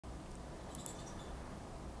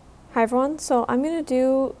Hi everyone, so I'm going to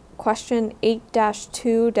do question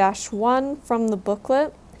 8-2-1 from the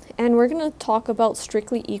booklet, and we're going to talk about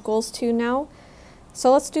strictly equals to now.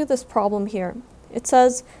 So let's do this problem here. It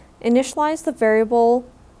says initialize the variable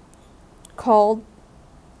called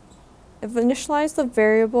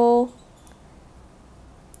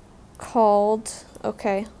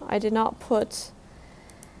okay, I did not put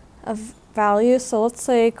a value, so let's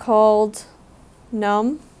say called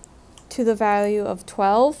num to the value of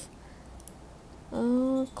 12.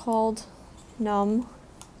 Called num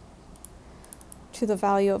to the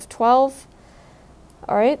value of 12.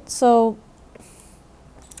 Alright, so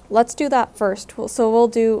let's do that first. So we'll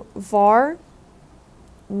do var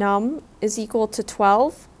num is equal to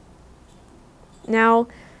 12. Now,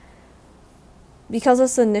 because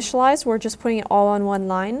it's initialized, we're just putting it all on one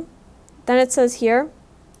line. Then it says here,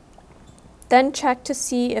 then check to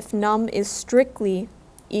see if num is strictly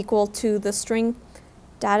equal to the string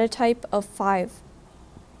data type of 5.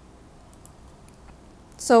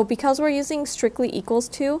 So because we're using strictly equals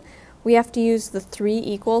to, we have to use the 3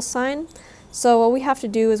 equals sign. So what we have to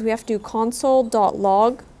do is we have to do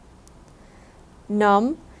console.log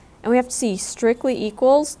num, and we have to see strictly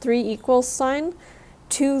equals 3 equals sign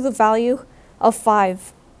to the value of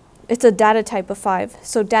 5. It's a data type of 5.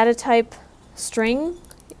 So data type string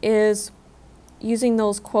is using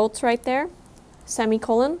those quotes right there,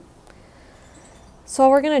 semicolon. So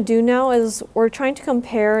what we're going to do now is we're trying to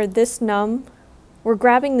compare this num. We're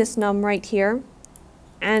grabbing this num right here,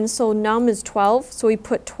 and so num is 12, so we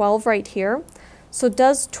put 12 right here. So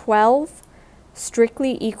does 12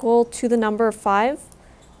 strictly equal to the number of 5?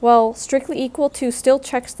 Well, strictly equal to still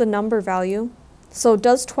checks the number value. So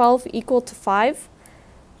does 12 equal to 5?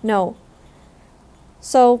 No.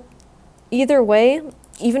 So either way,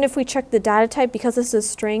 even if we check the data type, because this is a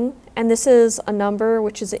string and this is a number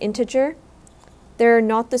which is an integer, they're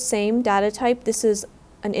not the same data type. This is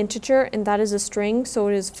an integer and that is a string, so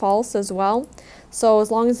it is false as well. So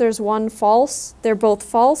as long as there's one false, they're both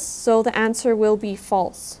false, so the answer will be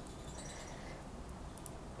false.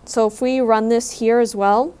 So if we run this here as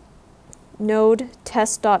well, node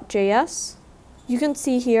test.js, you can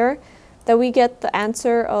see here that we get the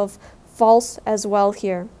answer of false as well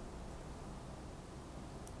here.